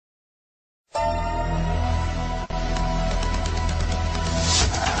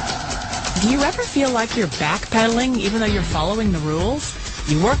Do you ever feel like you're backpedaling even though you're following the rules?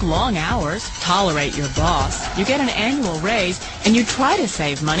 You work long hours, tolerate your boss, you get an annual raise, and you try to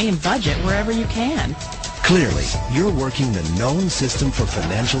save money and budget wherever you can. Clearly, you're working the known system for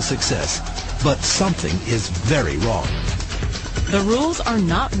financial success, but something is very wrong. The rules are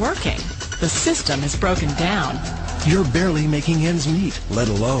not working. The system is broken down. You're barely making ends meet, let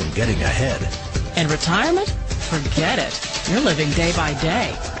alone getting ahead. And retirement? Forget it. You're living day by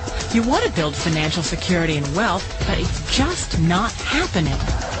day. You want to build financial security and wealth, but it's just not happening.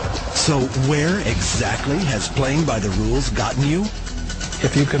 So where exactly has playing by the rules gotten you?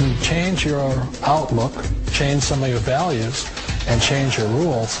 If you can change your outlook, change some of your values, and change your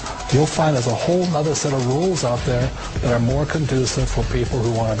rules, you'll find there's a whole other set of rules out there that are more conducive for people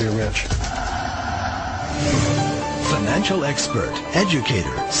who want to be rich. Financial expert,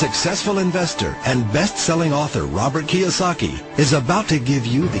 educator, successful investor, and best-selling author Robert Kiyosaki is about to give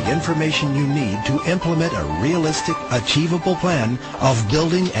you the information you need to implement a realistic, achievable plan of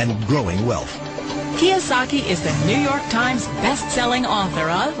building and growing wealth. Kiyosaki is the New York Times best-selling author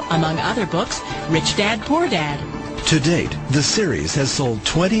of, among other books, Rich Dad, Poor Dad. To date, the series has sold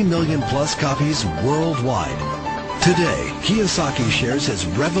 20 million plus copies worldwide. Today, Kiyosaki shares his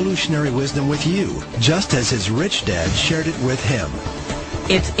revolutionary wisdom with you, just as his rich dad shared it with him.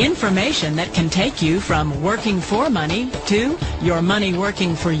 It's information that can take you from working for money to your money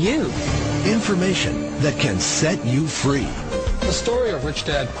working for you. Information that can set you free. The story of Rich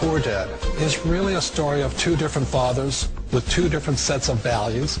Dad, Poor Dad is really a story of two different fathers with two different sets of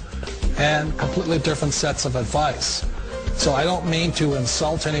values and completely different sets of advice. So I don't mean to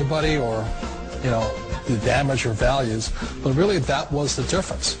insult anybody or, to damage your values, but really that was the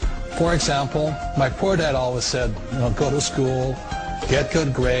difference. For example, my poor dad always said, go to school, get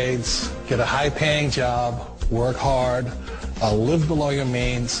good grades, get a high-paying job, work hard, live below your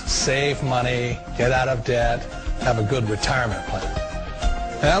means, save money, get out of debt, have a good retirement plan.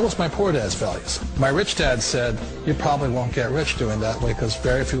 And that was my poor dad's values. My rich dad said, you probably won't get rich doing that way because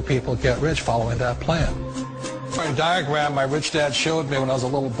very few people get rich following that plan. A diagram my rich dad showed me when I was a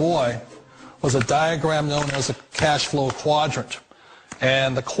little boy was a diagram known as a cash flow quadrant.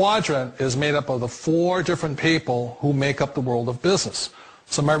 And the quadrant is made up of the four different people who make up the world of business.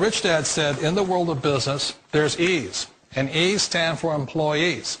 So my rich dad said, in the world of business, there's E's. And E's stand for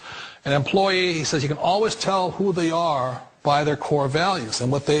employees. An employee, he says, you can always tell who they are by their core values.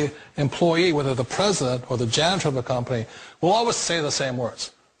 And what the employee, whether the president or the janitor of the company, will always say the same words.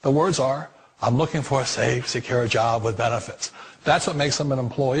 The words are, I'm looking for a safe, secure job with benefits. That's what makes them an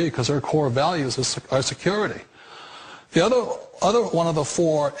employee, because their core values are security. The other one of the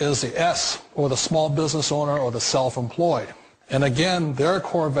four is the S, or the small business owner or the self-employed. And again, their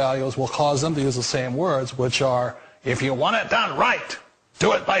core values will cause them to use the same words, which are, if you want it done right,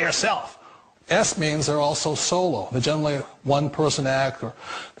 do it by yourself. S means they're also solo. They're generally one-person act, or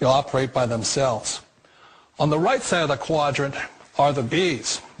they operate by themselves. On the right side of the quadrant are the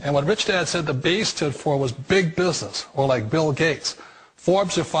B's. And what Rich Dad said the B stood for was big business, or like Bill Gates.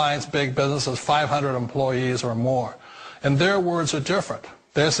 Forbes defines big business as 500 employees or more. And their words are different.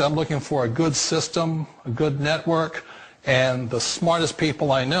 They say, I'm looking for a good system, a good network, and the smartest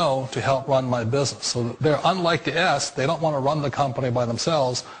people I know to help run my business. So they're unlike the S. They don't want to run the company by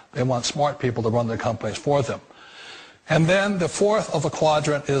themselves. They want smart people to run their companies for them. And then the fourth of the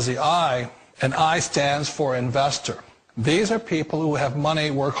quadrant is the I, and I stands for investor. These are people who have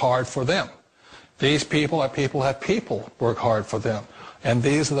money work hard for them. These people are people who have people work hard for them. And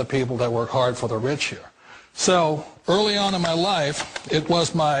these are the people that work hard for the rich here. So early on in my life, it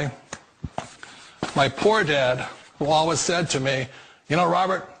was my poor dad who always said to me,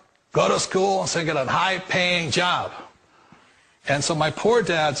 Robert, go to school and so get a high-paying job. And so my poor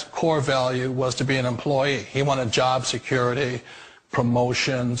dad's core value was to be an employee. He wanted job security,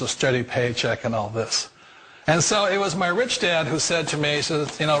 promotions, a steady paycheck, and all this. And so it was my rich dad who said to me, he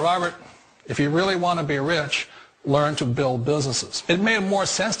says, Robert, if you really want to be rich, learn to build businesses. It made more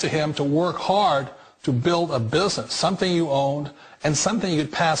sense to him to work hard to build a business, something you owned, and something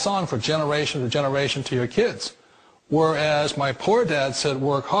you'd pass on for generation to generation to your kids. Whereas my poor dad said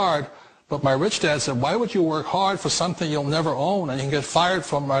work hard, but my rich dad said, why would you work hard for something you'll never own and you can get fired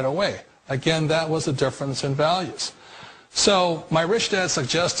from right away? Again, that was the difference in values. So my rich dad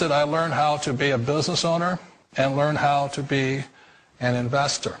suggested I learn how to be a business owner and learn how to be an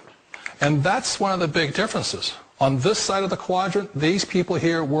investor. And that's one of the big differences. On this side of the quadrant, these people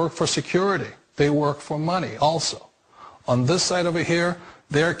here work for security. They work for money also. On this side over here,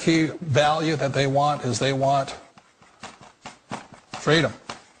 their key value that they want is they want freedom.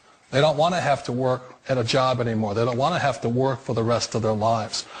 They don't want to have to work at a job anymore. They don't want to have to work for the rest of their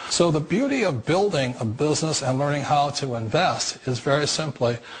lives. So the beauty of building a business and learning how to invest is very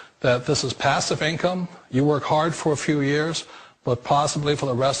simply that this is passive income. You work hard for a few years, but possibly for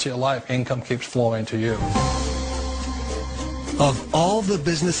the rest of your life, income keeps flowing to you. Of all the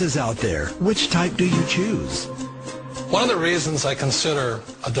businesses out there, which type do you choose? One of the reasons I consider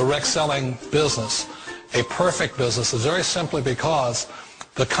a direct selling business a perfect business is very simply because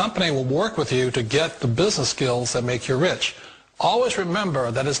the company will work with you to get the business skills that make you rich. Always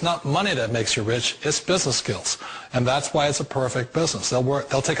remember that it's not money that makes you rich, it's business skills. And that's why it's a perfect business.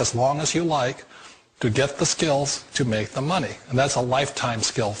 They'll take as long as you like to get the skills to make the money. And that's a lifetime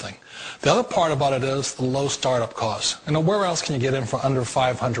skill thing. The other part about it is the low startup costs. Where else can you get in for under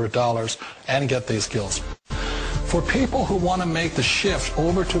 $500 and get these skills? For people who want to make the shift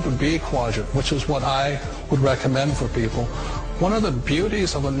over to the B quadrant, which is what I would recommend for people, one of the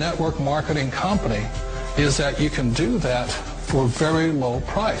beauties of a network marketing company is that you can do that for a very low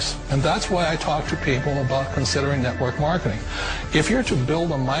price. And that's why I talk to people about considering network marketing. If you're to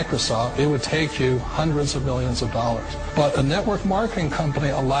build a Microsoft, it would take you hundreds of millions of dollars. But a network marketing company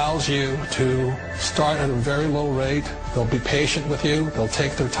allows you to start at a very low rate. They'll be patient with you. They'll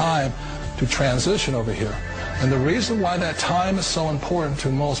take their time to transition over here. And the reason why that time is so important to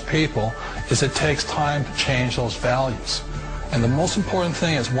most people is it takes time to change those values. And the most important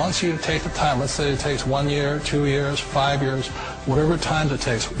thing is once you take the time, let's say it takes 1 year, 2 years, 5 years, whatever time it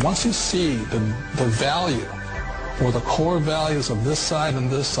takes, once you see the value or the core values of this side and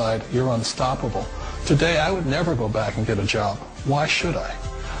this side, you're unstoppable. Today, I would never go back and get a job. Why should I?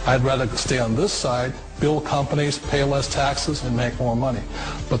 I'd rather stay on this side, build companies, pay less taxes, and make more money.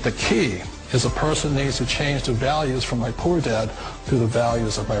 But the key is a person needs to change the values from my poor dad to the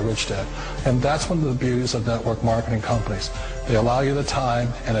values of my rich dad. And that's one of the beauties of network marketing companies. They allow you the time,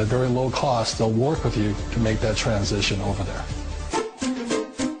 and at very low cost, they'll work with you to make that transition over there.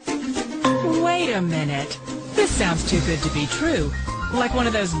 Wait a minute. This sounds too good to be true. Like one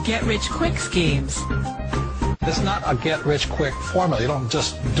of those get-rich-quick schemes. It's not a get-rich-quick formula. You don't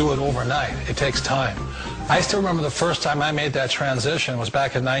just do it overnight. It takes time. I still remember the first time I made that transition was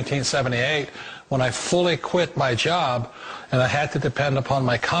back in 1978 when I fully quit my job and I had to depend upon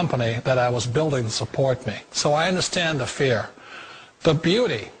my company that I was building to support me. So I understand the fear. The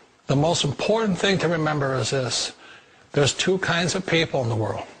beauty, the most important thing to remember is this. There's two kinds of people in the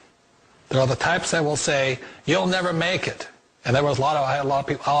world. There are the types that will say, you'll never make it. And I had a lot of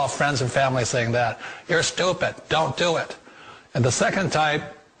people, all friends and family saying that. You're stupid. Don't do it. And the second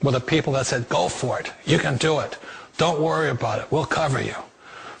type were the people that said, go for it. You can do it. Don't worry about it. We'll cover you.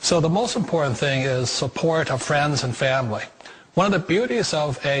 So the most important thing is support of friends and family. One of the beauties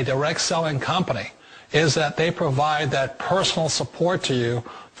of a direct selling company is that they provide that personal support to you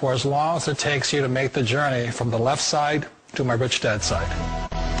for as long as it takes you to make the journey from the left side to my rich dad side.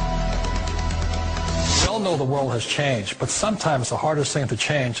 We all know the world has changed, but sometimes the hardest thing to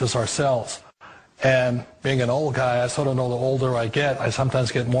change is ourselves. And being an old guy, I sort of know the older I get, I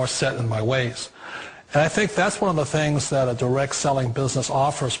sometimes get more set in my ways. And I think that's one of the things that a direct selling business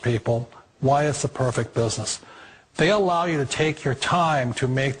offers people, why it's the perfect business. They allow you to take your time to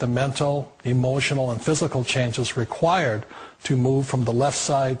make the mental, emotional, and physical changes required to move from the left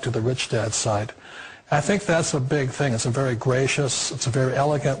side to the rich dad side. And I think that's a big thing. It's a very gracious, it's a very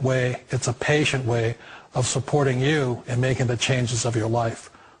elegant way, it's a patient way of supporting you in making the changes of your life.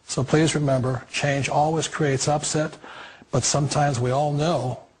 So please remember, change always creates upset, but sometimes we all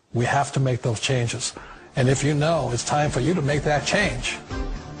know we have to make those changes. And if you know it's time for you to make that change,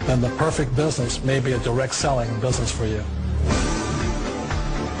 then the perfect business may be a direct selling business for you.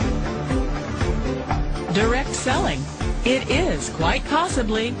 Direct selling. It is quite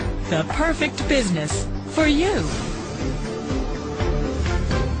possibly the perfect business for you.